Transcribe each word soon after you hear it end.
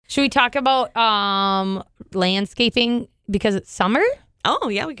Should we talk about landscaping because it's summer? Oh,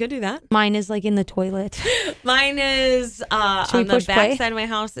 yeah, we could do that. Mine is like in the toilet. Mine is on the back side of my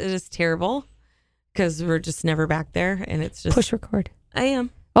house. It is terrible because we're just never back there. And it's just... Push record. I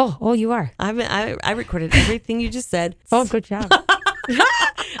am. Oh, you are. I recorded everything you just said. Oh, good job.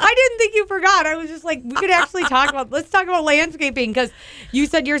 I didn't think you forgot. I was just like, we could actually let's talk about landscaping because you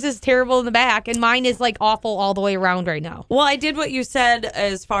said yours is terrible in the back and mine is like awful all the way around right now. Well, I did what you said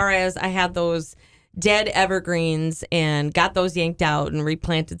as far as I had those dead evergreens and got those yanked out and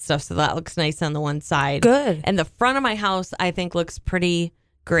replanted stuff. So that looks nice on the one side. Good. And the front of my house, I think, looks pretty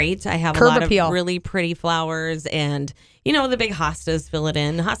great. I have Curb a lot appeal. of really pretty flowers and, the big hostas fill it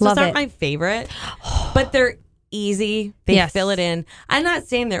in. Hostas Love aren't it. my favorite, but they're easy. They fill it in. I'm not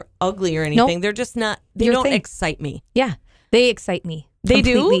saying they're ugly or anything. Nope. They're just not, they don't excite me. Yeah, they excite me. They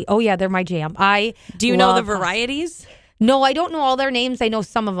completely. do? Oh, yeah, they're my jam. Do you know the varieties? No, I don't know all their names. I know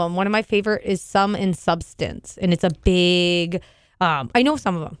some of them. One of my favorite is Sum and Substance, and it's a big, I know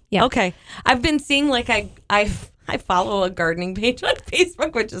some of them. Yeah. Okay. I've been seeing like I follow a gardening page on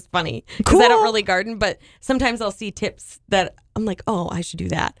Facebook, which is funny because I don't really garden, but sometimes I'll see tips that I'm like, oh, I should do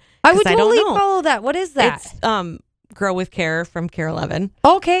that. I would I totally don't know. follow that. What is that? It's Grow with Care from Care 11.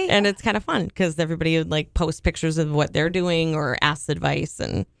 Okay. And it's kind of fun because everybody would like post pictures of what they're doing or ask advice,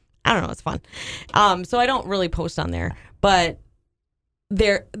 and I don't know, it's fun. So I don't really post on there, but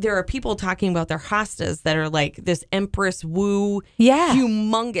there are people talking about their hostas that are like this Empress Woo,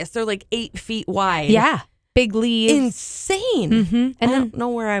 humongous. They're like 8 feet wide. Yeah. Big leaves. Insane. Mm-hmm. I don't know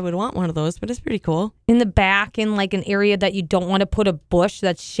where I would want one of those, but it's pretty cool. In the back, in like an area that you don't want to put a bush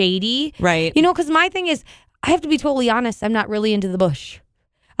that's shady. Right. Because my thing is, I have to be totally honest, I'm not really into the bush.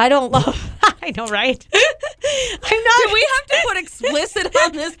 I don't love, I know, right? I'm not. Do we have to put explicit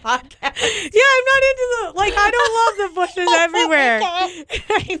on this podcast? Yeah, I'm not into I don't love the bushes everywhere.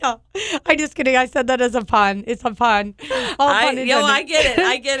 I know. I'm just kidding. I said that as a pun. It's a pun. I get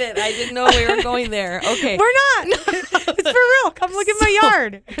it. I didn't know we were going there. Okay. We're not. It's for real. Come look at my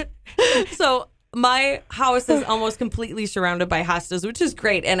yard. So my house is almost completely surrounded by hostas, which is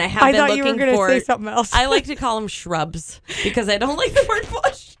great. And I have been looking for... I thought you were going to say something else. I like to call them shrubs because I don't like the word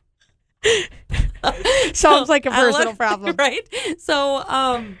bush. Sounds like a personal problem. Right?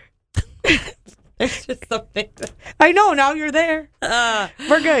 So, it's just something. I know. Now you're there.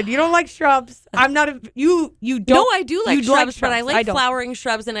 We're good. You don't like shrubs. I'm not you don't. No, I do like shrubs, but I like don't. flowering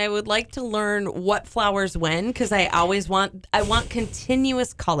shrubs, and I would like to learn what flowers when because I want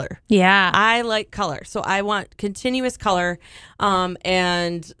continuous color. Yeah. I like color. So I want continuous color.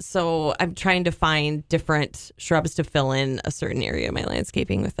 And so I'm trying to find different shrubs to fill in a certain area of my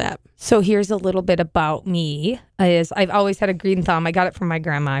landscaping with that. So here's a little bit about me. I've always had a green thumb. I got it from my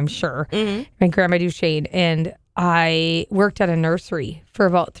grandma, I'm sure. Mm-hmm. My grandma Duchesne. And I worked at a nursery for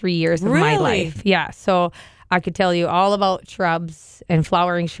about 3 years of my life. Yeah. So I could tell you all about shrubs and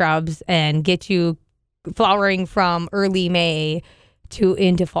flowering shrubs and get you flowering from early May to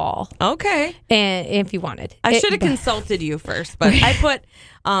into fall. Okay. And if you wanted. I should have consulted you first, but I put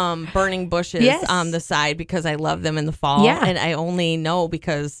burning bushes on the side because I love them in the fall. Yeah. And I only know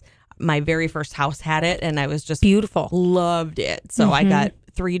because my very first house had it and I was just beautiful. Loved it. So I got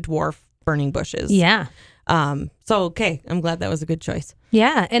 3 dwarf burning bushes. Yeah. So, okay. I'm glad that was a good choice.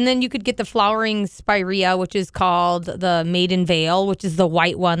 Yeah. And then you could get the flowering spirea, which is called the Maiden Veil, which is the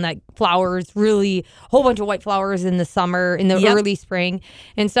white one that flowers really a whole bunch of white flowers in the summer, in the early spring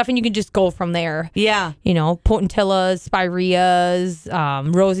and stuff. And you can just go from there. Yeah. Potentillas, spireas,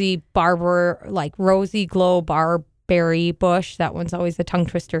 rosy glow barberry bush. That one's always a tongue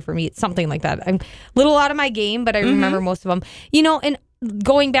twister for me. It's something like that. I'm a little out of my game, but I remember most of them. And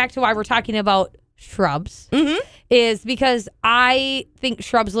going back to why we're talking about shrubs is because I think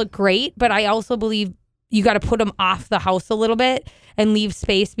shrubs look great, but I also believe you got to put them off the house a little bit and leave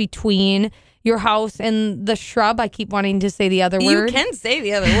space between your house and the shrub. I keep wanting to say the other word. You can say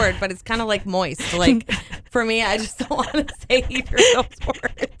the other word, but it's kind of like moist. Like for me, I just don't want to say either of those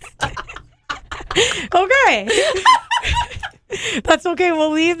words. Okay. That's okay. We'll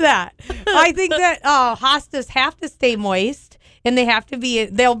leave that. I think that hostas have to stay moist and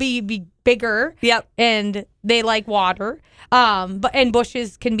they'll be bigger. Yep. And they like water. And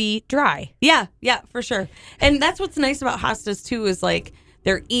bushes can be dry. Yeah, for sure. And that's what's nice about hostas too is like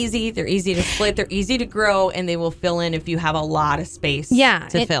they're easy to split, they're easy to grow, and they will fill in if you have a lot of space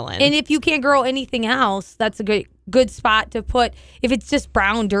to fill in. And if you can't grow anything else, that's a good spot to put. If it's just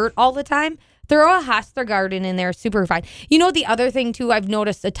brown dirt all the time, throw a hosta garden in there, super fine. You know, the other thing too, I've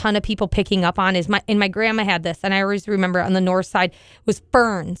noticed a ton of people picking up on is my grandma had this, and I always remember on the north side was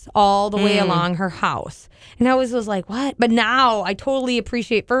ferns all the way along her house. And I always was like, what? But now I totally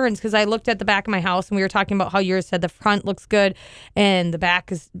appreciate ferns because I looked at the back of my house and we were talking about how yours said the front looks good and the back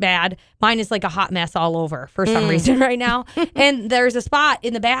is bad. Mine is like a hot mess all over for some reason right now. And there's a spot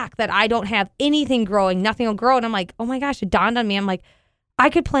in the back that I don't have anything growing, nothing will grow. And I'm like, oh my gosh, it dawned on me. I'm like, I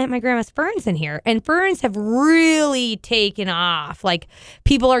could plant my grandma's ferns in here. And ferns have really taken off. Like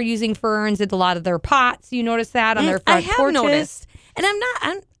people are using ferns in a lot of their pots. You notice that on their front porches. I have noticed.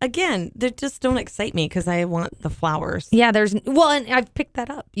 And again, they just don't excite me because I want the flowers. Yeah, and I've picked that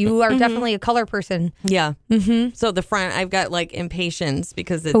up. You are definitely a color person. Yeah. So the front, I've got like impatiens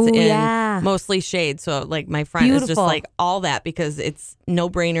because it's mostly shade. So like my front is just like all that because it's no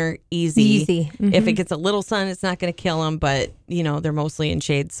brainer, easy. If it gets a little sun, it's not going to kill them, but you know, they're mostly in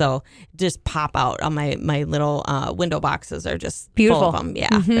shade. So just pop out on my little window boxes are just beautiful. Full of them.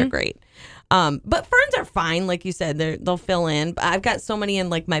 Yeah, they're great. But ferns are fine, like you said. They'll fill in. But I've got so many in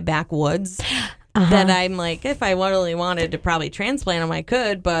like my backwoods that I'm like, if I really wanted to probably transplant them, I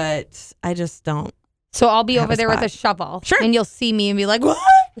could, but I just don't. So I'll be over there with a shovel, and you'll see me and be like, "What?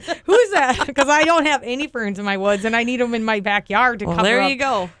 Who's that?" Because I don't have any ferns in my woods, and I need them in my backyard to cover there up. You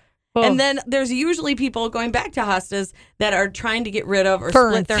go. Oh. And then there's usually people going back to hostas that are trying to get rid of or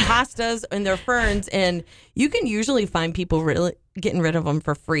split their hostas and their ferns. And you can usually find people really getting rid of them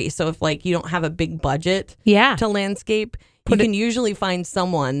for free. So if like you don't have a big budget to landscape, you can usually find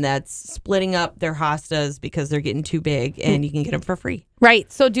someone that's splitting up their hostas because they're getting too big and you can get them for free. Right.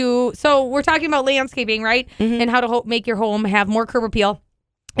 So we're talking about landscaping, right? And how to make your home have more curb appeal.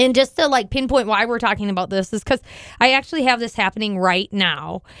 And just to like pinpoint why we're talking about this is because I actually have this happening right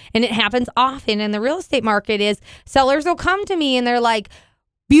now, and it happens often in the real estate market. Is sellers will come to me and they're like,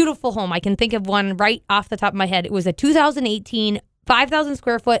 beautiful home. I can think of one right off the top of my head. It was a 2018 5,000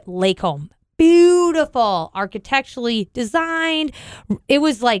 square foot lake home. Beautiful, architecturally designed. It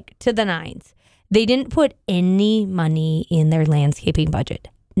was like to the nines. They didn't put any money in their landscaping budget.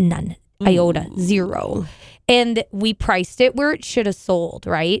 None. Iota, zero. And we priced it where it should have sold,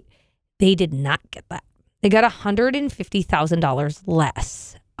 right? They did not get that. They got $150,000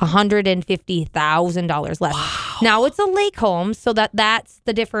 less. $150,000 less. Wow. Now it's a lake home, so that's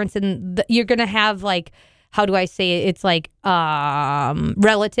the difference. And you're going to have like, how do I say it? It's like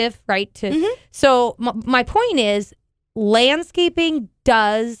relative, right? So my point is, landscaping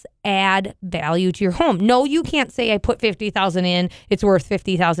does add value to your home. No, you can't say I put $50,000 in, it's worth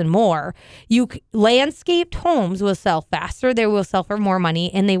 $50,000 more. Landscaped homes will sell faster, they will sell for more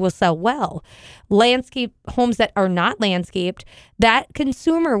money, and they will sell well. Landscape homes that are not landscaped, that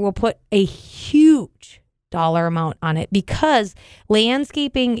consumer will put a huge dollar amount on it because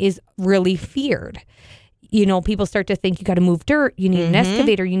landscaping is really feared. You know, people start to think you got to move dirt, you need an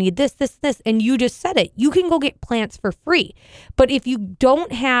excavator, you need this, and you just said it. You can go get plants for free. But if you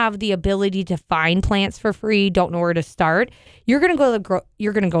don't have the ability to find plants for free, don't know where to start, you're going to go to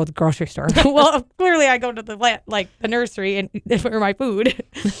the grocery store. Well, clearly I go to the nursery and for my food.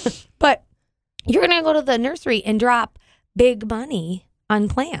 But you're going to go to the nursery and drop big money on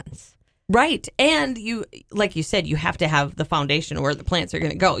plants. Right. And you, like you said, you have to have the foundation where the plants are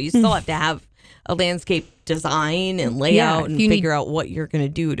going to go. You still have to have a landscape design and layout and figure out what you're going to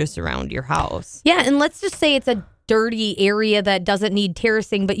do to surround your house. Yeah, and let's just say it's a dirty area that doesn't need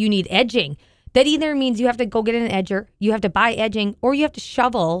terracing, but you need edging. That either means you have to go get an edger, you have to buy edging, or you have to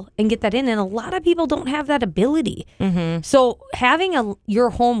shovel and get that in. And a lot of people don't have that ability. So having your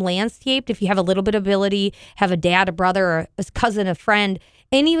home landscaped, if you have a little bit of ability, have a dad, a brother, or a cousin, a friend,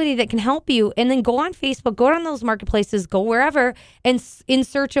 anybody that can help you, and then go on Facebook, go on those marketplaces, go wherever, and in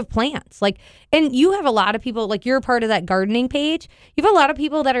search of plants. And you have a lot of people, like you're a part of that gardening page. You have a lot of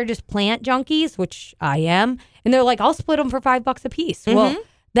people that are just plant junkies, which I am, and they're like, I'll split them for $5 a piece. Well,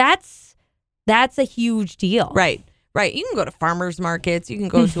 that's a huge deal. Right. You can go to farmers markets. You can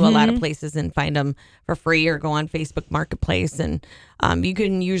go to a lot of places and find them for free, or go on Facebook Marketplace, and you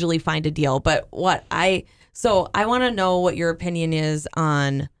can usually find a deal. But So I want to know what your opinion is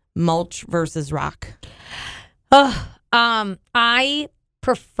on mulch versus rock. I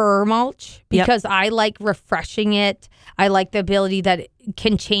prefer mulch because I like refreshing it. I like the ability that it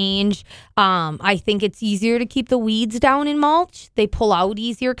can change. I think it's easier to keep the weeds down in mulch. They pull out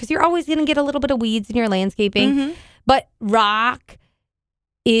easier because you're always going to get a little bit of weeds in your landscaping. But rock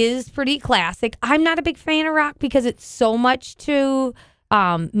is pretty classic. I'm not a big fan of rock because it's so much to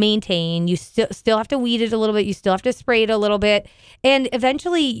maintain. You still have to weed it a little bit. You still have to spray it a little bit, and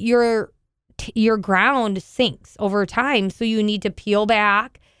eventually your ground sinks over time. So you need to peel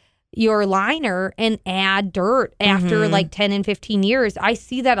back your liner and add dirt after like 10 and 15 years. I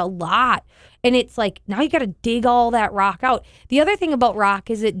see that a lot. And it's like, now you got to dig all that rock out. The other thing about rock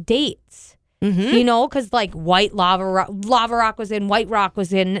is it dates. You know, because like white lava rock was in, white rock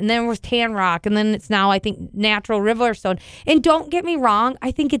was in, and then it was tan rock, and then it's now, I think, natural river stone. And don't get me wrong,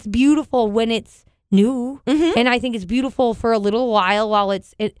 I think it's beautiful when it's new, and I think it's beautiful for a little while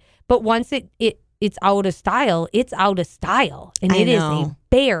but once it's out of style, it's out of style, and it is a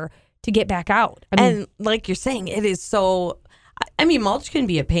bear to get back out. I mean, and like you're saying, it is so. I mean, mulch can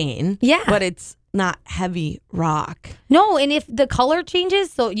be a pain, but it's not heavy rock. No, and if the color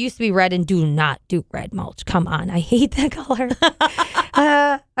changes, so it used to be red, and do not do red mulch. Come on, I hate that color.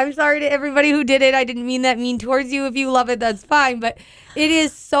 I'm sorry to everybody who did it. I didn't mean that mean towards you. If you love it, that's fine. But it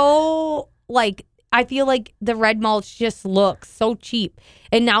is so, like, I feel like the red mulch just looks so cheap.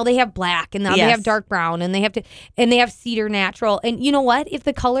 And now they have black, and now they have dark brown, and they have cedar natural. And you know what? If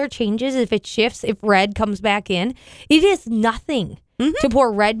the color changes, if it shifts, if red comes back in, it is nothing to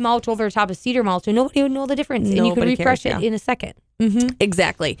pour red mulch over the top of cedar mulch, and nobody would know the difference. And you can refresh it in a second.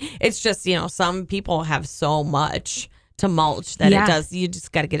 Exactly. It's just, you know, some people have so much to mulch that it does. You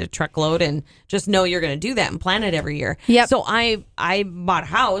just got to get a truckload and just know you're going to do that and plant it every year. So I bought a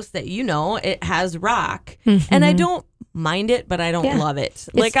house that, you know, it has rock, and I don't mind it, but I don't love it.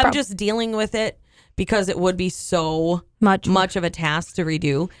 Like, I'm just dealing with it because it would be so much of a task to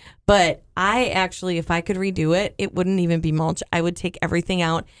redo. But I actually, if I could redo it, it wouldn't even be mulch. I would take everything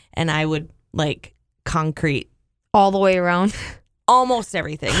out and I would like concrete all the way around. Almost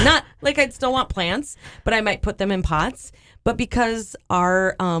everything. Not like I'd still want plants, but I might put them in pots. But because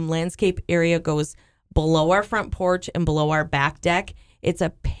our landscape area goes below our front porch and below our back deck, it's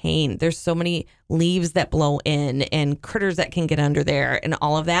a pain. There's so many leaves that blow in and critters that can get under there and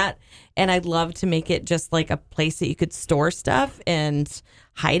all of that. And I'd love to make it just like a place that you could store stuff and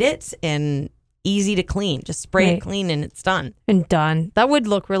hide it and easy to clean. Just spray it clean and it's done. And done. That would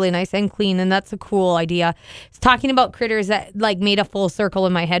look really nice and clean, and that's a cool idea. Talking about critters that like made a full circle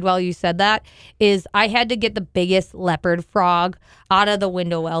in my head while you said that is I had to get the biggest leopard frog out of the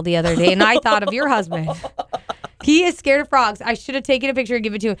window well the other day, and I thought of your husband. He is scared of frogs. I should have taken a picture and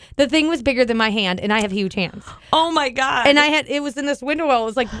give it to him. The thing was bigger than my hand, and I have huge hands. Oh my God. And it was in this window well. It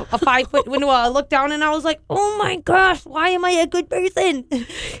was like a 5-foot window well. I looked down and I was like, oh my gosh, why am I a good person?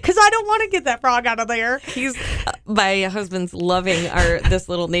 Because I don't want to get that frog out of there. He's my husband's loving this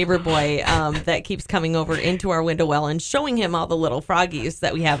little neighbor boy that keeps coming over into our window well and showing him all the little froggies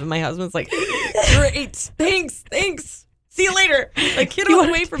that we have. And my husband's like, great, thanks. See you later. Like, get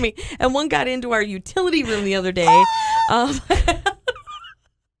away from me. And one got into our utility room the other day.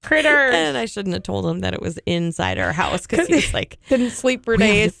 Critters. And I shouldn't have told him that it was inside our house because he was like, didn't sleep for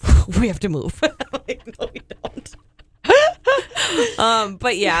days. We have to move. I'm like, no, we don't.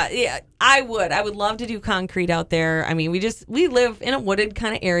 But yeah, I would love to do concrete out there. I mean, we live in a wooded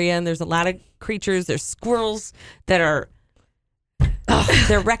kind of area, and there's a lot of creatures. There's squirrels that are.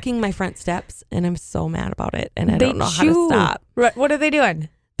 They're wrecking my front steps, and I'm so mad about it, and I don't know how to stop. What are they doing?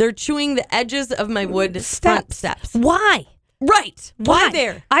 They're chewing the edges of my wood front steps. Why? Right. Why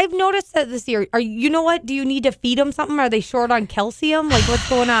there? I've noticed that this year. You know what? Do you need to feed them something? Are they short on calcium? Like, what's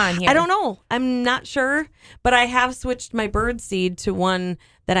going on here? I don't know. I'm not sure, but I have switched my bird seed to one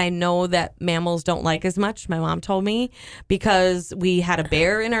that I know that mammals don't like as much. My mom told me because we had a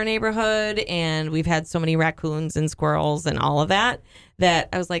bear in our neighborhood and we've had so many raccoons and squirrels and all of that I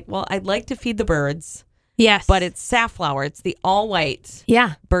was like, well, I'd like to feed the birds. Yes. But it's safflower. It's the all white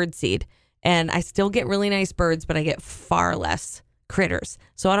bird seed. And I still get really nice birds, but I get far less critters.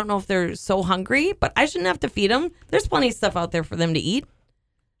 So I don't know if they're so hungry, but I shouldn't have to feed them. There's plenty of stuff out there for them to eat.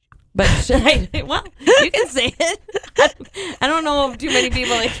 But should I? Well, you can say it. I don't know if too many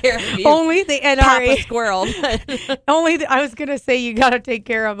people care if you only the NRA pop a squirrel. I was gonna say you got to take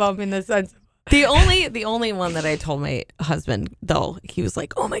care of them in the sense. The only one that I told my husband though, he was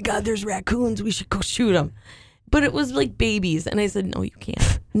like, "Oh my God, there's raccoons. We should go shoot them." But it was like babies, and I said, "No, you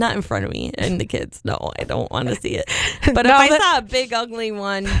can't. Not in front of me and the kids. No, I don't want to see it." But if I saw a big ugly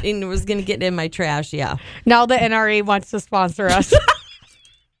one and it was gonna get in my trash, yeah. Now the NRA wants to sponsor us.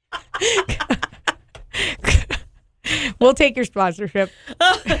 We'll take your sponsorship.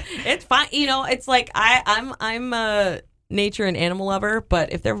 It's fine. You know, it's like I'm a nature and animal lover,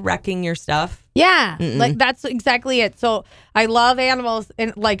 but if they're wrecking your stuff, like that's exactly it. So I love animals,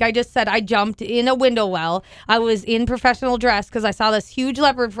 and like I just said, I jumped in a window well. I was in professional dress because I saw this huge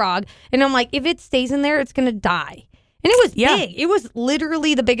leopard frog, and I'm like, if it stays in there, it's gonna die. And it was big. It was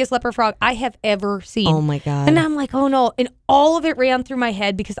literally the biggest leopard frog I have ever seen. Oh, my God. And I'm like, oh, no. And all of it ran through my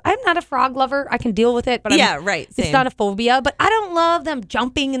head because I'm not a frog lover. I can deal with it. But right. Same. It's not a phobia. But I don't love them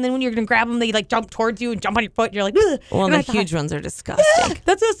jumping. And then when you're going to grab them, they like jump towards you and jump on your foot. And you're like, ugh. Well, and the huge ones are disgusting.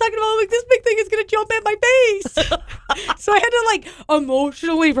 That's what I was talking about. I'm like, this big thing is going to jump at my face. So I had to like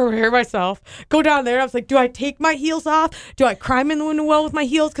emotionally prepare myself. Go down there. I was like, do I take my heels off? Do I climb in the window well with my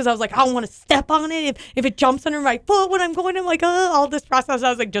heels? Because I was like, I don't want to step on it. If it jumps under my foot when I'm going, I'm like, all this process. I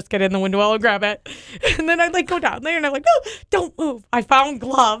was like, just get in the window well and grab it. And then I'd like go down there and I'm like, oh, don't move. I found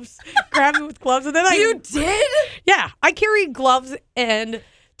gloves. Grabbed it with gloves. And then You did? Yeah. I carry gloves and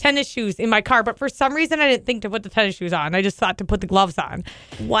tennis shoes in my car, but for some reason I didn't think to put the tennis shoes on. I just thought to put the gloves on.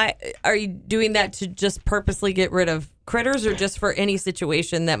 Why are you doing that, to just purposely get rid of critters, or just for any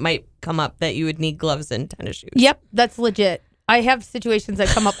situation that might come up that you would need gloves and tennis shoes? Yep, that's legit. I have situations that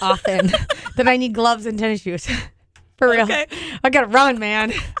come up often that I need gloves and tennis shoes. For real. Okay. I gotta run,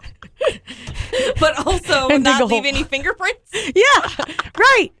 man. But also and not leave any fingerprints? Yeah,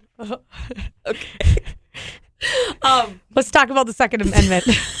 right. Okay. Let's talk about the Second Amendment.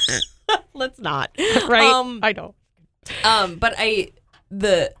 Let's not. Right? I know.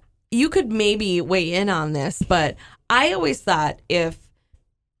 But you could maybe weigh in on this, but I always thought if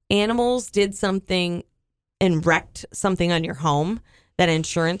animals did something and wrecked something on your home, that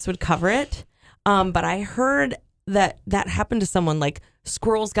insurance would cover it. But I heard that happened to someone, like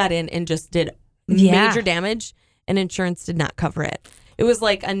squirrels got in and just did major damage, and insurance did not cover it. It was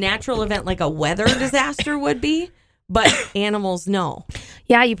like a natural event, like a weather disaster would be, but animals, no.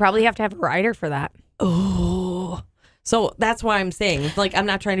 Yeah, you probably have to have a rider for that. Oh, so that's why I'm saying, like, I'm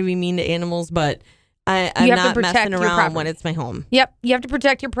not trying to be mean to animals, but I'm not messing around when it's my home. Yep, you have to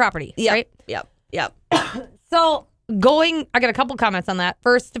protect your property. Yep, right? Yep. So I got a couple comments on that.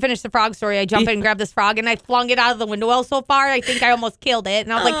 First, to finish the frog story, I jumped in and grabbed this frog and I flung it out of the window well so far. I think I almost killed it.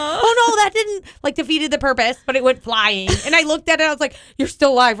 And I was like, oh no, that didn't like defeated the purpose, but it went flying. And I looked at it, I was like, you're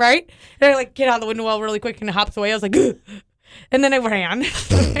still alive, right? And I like get out of the window well really quick and it hops away. I was like, ugh. And then I ran.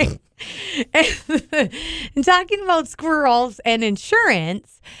 And talking about squirrels and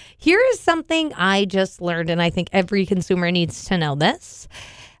insurance, here is something I just learned, and I think every consumer needs to know this.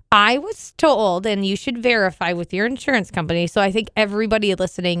 I was told, and you should verify with your insurance company, so I think everybody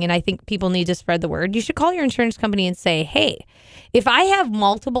listening, and I think people need to spread the word, you should call your insurance company and say, hey, if I have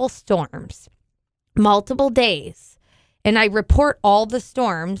multiple storms, multiple days, and I report all the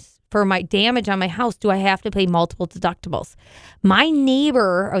storms for my damage on my house, do I have to pay multiple deductibles? My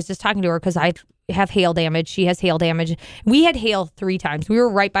neighbor, I was just talking to her because I have hail damage. She has hail damage. We had hail 3 times. We were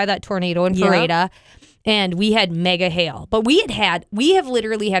right by that tornado in Florida. And we had mega hail, but we have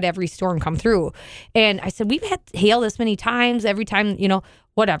literally had every storm come through. And I said, we've had hail this many times, every time,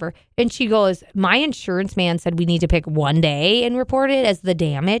 whatever. And she goes, my insurance man said we need to pick one day and report it as the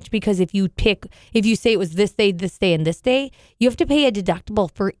damage, because if you say it was this day, and this day, you have to pay a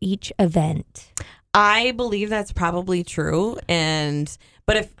deductible for each event. I believe that's probably true.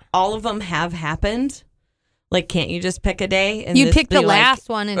 But if all of them have happened, like, can't you just pick a day? And you pick the last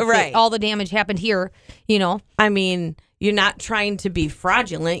one and say all the damage happened here, I mean, you're not trying to be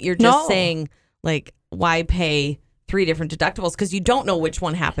fraudulent. You're just saying, like, why pay 3 different deductibles? Because you don't know which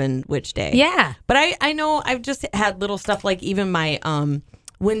one happened which day. Yeah. But I know I've just had little stuff, like even my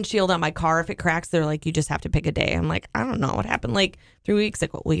windshield on my car, if it cracks, they're like, you just have to pick a day. I'm like, I don't know what happened like 3 weeks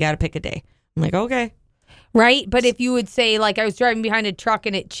ago. We got to pick a day. I'm like, okay. Right? But if you would say, like, I was driving behind a truck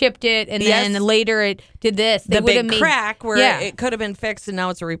and it chipped it, and then later it did this. The big crack where it could have been fixed and now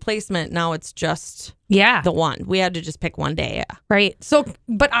it's a replacement. Now it's just the one. We had to just pick one day. Yeah. Right. So,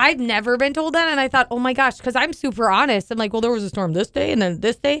 but I've never been told that. And I thought, oh my gosh, because I'm super honest. I'm like, well, there was a storm this day and then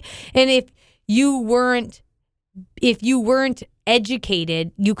this day. And if you weren't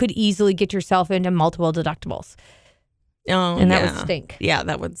educated, you could easily get yourself into multiple deductibles. Oh, and that would stink. Yeah,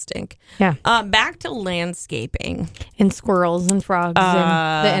 that would stink. Yeah. Back to landscaping. And squirrels and frogs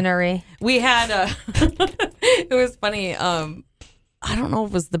and the NRA. We had it was funny. I don't know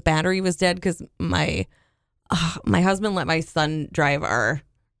if it was the battery was dead because my husband let my son drive our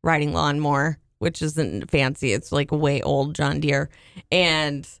riding lawnmower, which isn't fancy. It's like way old John Deere.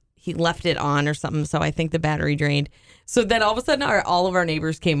 And he left it on or something, so I think the battery drained. So then all of a sudden, all of our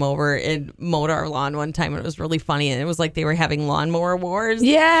neighbors came over and mowed our lawn one time, and it was really funny. And it was like they were having lawnmower wars.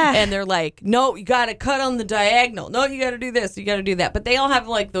 Yeah. And they're like, no, you got to cut on the diagonal. No, you got to do this. You got to do that. But they all have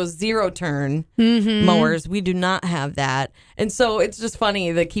like those 0-turn mowers. We do not have that. And so it's just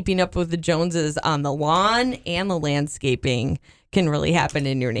funny that keeping up with the Joneses on the lawn and the landscaping can really happen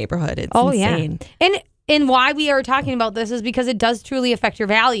in your neighborhood. It's insane. Yeah. And And why we are talking about this is because it does truly affect your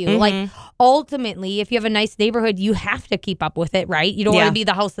value. Like, ultimately, if you have a nice neighborhood, you have to keep up with it, right? You don't want to be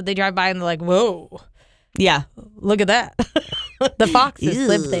the house that they drive by and they're like, whoa. Yeah. Look at that. The foxes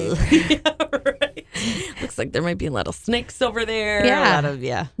live there. Yeah, right. Looks like there might be a lot of snakes over there. Yeah. A lot of,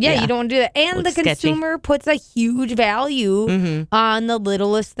 Yeah, you don't want to do that. And Looks the consumer puts a huge value on the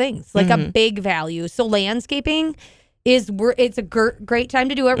littlest things, like a big value. So landscaping it's a great time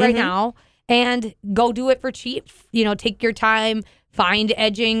to do it right now. And go do it for cheap. You know, take your time, find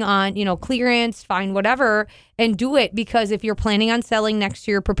edging on, clearance, find whatever, and do it. Because if you're planning on selling next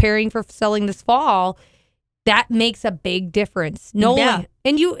year, preparing for selling this fall, that makes a big difference.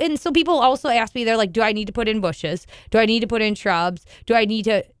 And so people also ask me, they're like, do I need to put in bushes? Do I need to put in shrubs? Do I need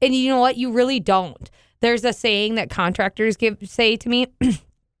to? And you know what? You really don't. There's a saying that contractors say to me.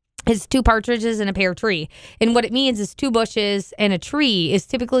 It's 2 partridges and a pear tree. And what it means is 2 bushes and a tree is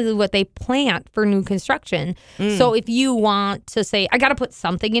typically what they plant for new construction. So if you want to say, I got to put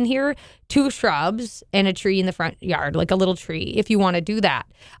something in here, 2 shrubs and a tree in the front yard, like a little tree, if you want to do that.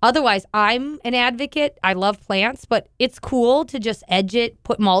 Otherwise, I'm an advocate. I love plants, but it's cool to just edge it,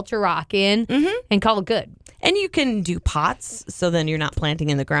 put mulch or rock in, and call it good. And you can do pots, so then you're not planting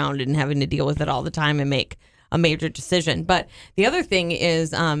in the ground and having to deal with it all the time and make a major decision. But the other thing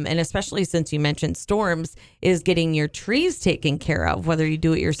is, and especially since you mentioned storms, is getting your trees taken care of, whether you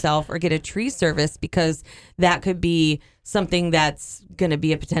do it yourself or get a tree service, because that could be something that's going to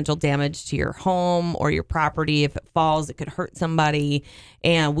be a potential damage to your home or your property. If it falls, it could hurt somebody.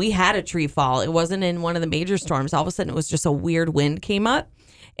 And we had a tree fall. It wasn't in one of the major storms. All of a sudden, it was just a weird wind came up,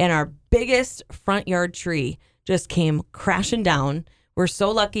 and our biggest front yard tree just came crashing down. We're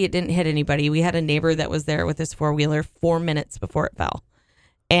so lucky it didn't hit anybody. We had a neighbor that was there with his 4-wheeler 4 minutes before it fell.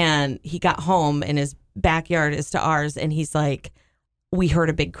 And he got home and his backyard is to ours. And he's like, we heard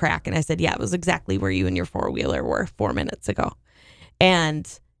a big crack. And I said, yeah, it was exactly where you and your 4-wheeler were 4 minutes ago. And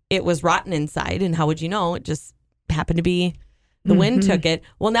it was rotten inside. And how would you know? It just happened to be the wind took it.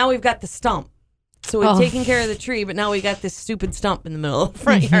 Well, now we've got the stump. So we've taken care of the tree, but now we got this stupid stump in the middle of the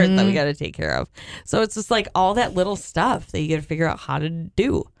front yard that we got to take care of. So it's just like all that little stuff that you got to figure out how to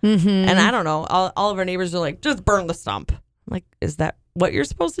do. And I don't know. All of our neighbors are like, just burn the stump. I'm like, is that what you're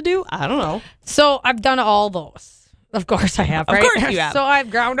supposed to do? I don't know. So I've done all those. Of course I have, right? Of course you have. So I've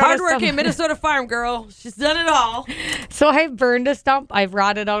ground out hardworking Minnesota farm girl. She's done it all. So I've burned a stump. I've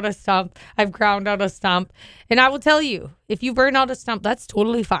rotted out a stump. I've ground out a stump. And I will tell you, if you burn out a stump, that's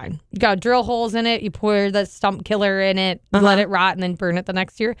totally fine. You got to drill holes in it. You pour the stump killer in it, let it rot, and then burn it the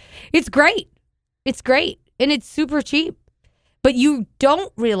next year. It's great. It's great. And it's super cheap. But you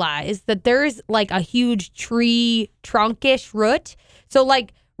don't realize that there's like a huge tree trunkish root. So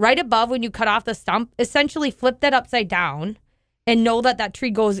like, right above when you cut off the stump, essentially flip that upside down and know that that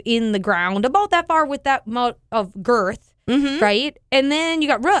tree goes in the ground about that far with that amount of girth, right? And then you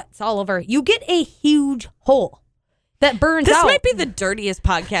got roots all over. You get a huge hole that burns out. This might be the dirtiest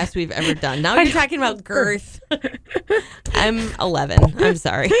podcast we've ever done. Now you're talking about girth. I'm 11. I'm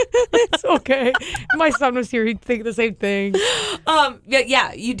sorry. It's okay. My son was here. He'd think the same thing.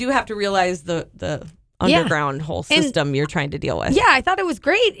 Yeah, you do have to realize the underground whole system you're trying to deal with. Yeah, I thought it was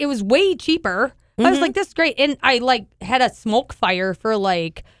great. It was way cheaper. I was like, this is great. And I like had a smoke fire for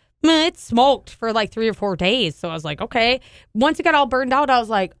like, it smoked for like 3 or 4 days. So I was like, okay. Once it got all burned out, I was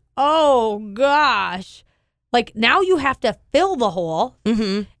like, oh gosh. Like now you have to fill the hole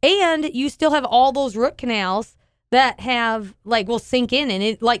and you still have all those root canals that have like will sink in, and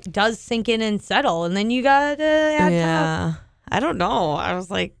it like does sink in and settle. And then you got to add I don't know. I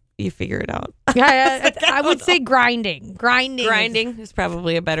was like, you figure it out. Yeah, I would say grinding. Grinding is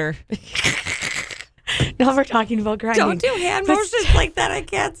probably a better. Now we're talking about grinding. Don't do hand motions like that. I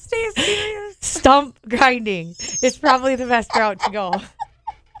can't stay serious. Stump grinding is probably the best route to go.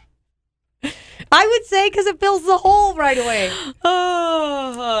 I would say because it fills the hole right away.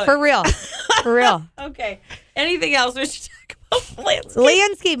 Oh, for real. For real. Okay. Anything else we should talk about?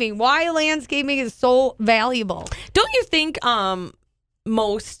 Landscaping. Why landscaping is so valuable. Don't you think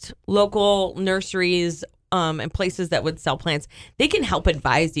most local nurseries and places that would sell plants, they can help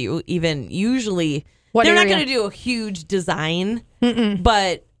advise you even usually. They're not going to do a huge design,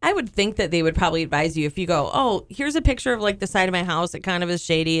 but I would think that they would probably advise you if you go, oh, here's a picture of like the side of my house. It kind of is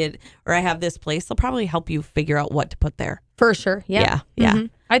shady, or I have this place. They'll probably help you figure out what to put there. For sure. Yeah.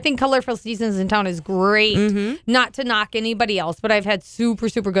 I think Colorful Seasons in town is great. Not to knock anybody else, but I've had super,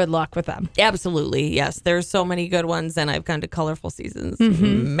 super good luck with them. Absolutely. Yes. There's so many good ones, and I've gone to Colorful Seasons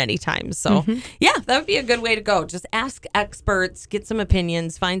many times. So, yeah, that would be a good way to go. Just ask experts, get some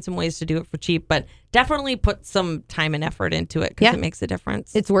opinions, find some ways to do it for cheap, but definitely put some time and effort into it because it makes a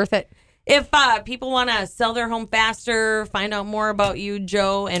difference. It's worth it. If people want to sell their home faster, find out more about you,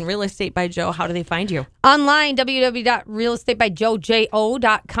 Joe, and Real Estate by Joe, how do they find you? Online,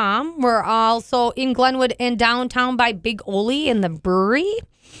 www.realestatebyjoejo.com. We're also in Glenwood and downtown by Big Ole in the brewery.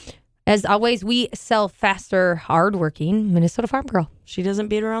 As always, we sell faster, hardworking Minnesota Farm Girl. She doesn't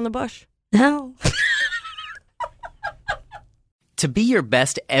beat around the bush. No. To be your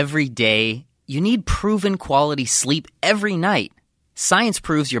best every day, you need proven quality sleep every night. Science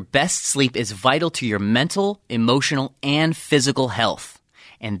proves your best sleep is vital to your mental, emotional, and physical health.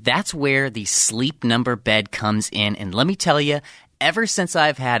 And that's where the Sleep Number bed comes in. And let me tell you, ever since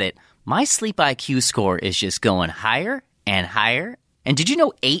I've had it, my sleep IQ score is just going higher and higher. And did you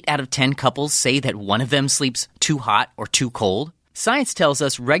know 8 out of 10 couples say that one of them sleeps too hot or too cold? Science tells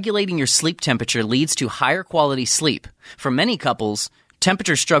us regulating your sleep temperature leads to higher quality sleep. For many couples,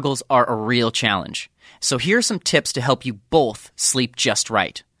 temperature struggles are a real challenge. So here are some tips to help you both sleep just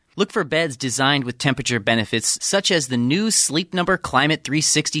right. Look for beds designed with temperature benefits such as the new Sleep Number Climate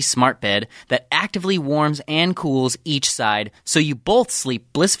 360 Smart Bed that actively warms and cools each side so you both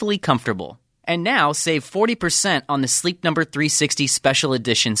sleep blissfully comfortable. And now save 40% on the Sleep Number 360 Special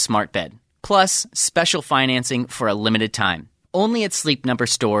Edition Smart Bed. Plus, special financing for a limited time. Only at Sleep Number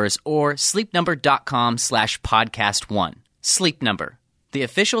stores or sleepnumber.com/podcast1. Sleep Number, the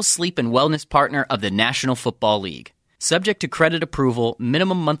official sleep and wellness partner of the National Football League. Subject to credit approval,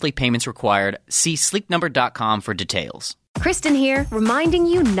 minimum monthly payments required. See sleepnumber.com for details. Kristen here, reminding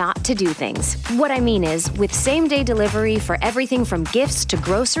you not to do things. What I mean is, with same-day delivery for everything from gifts to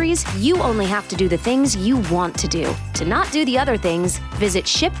groceries, you only have to do the things you want to do. To not do the other things, visit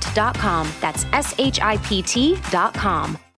Shipt.com. That's SHIPT.com.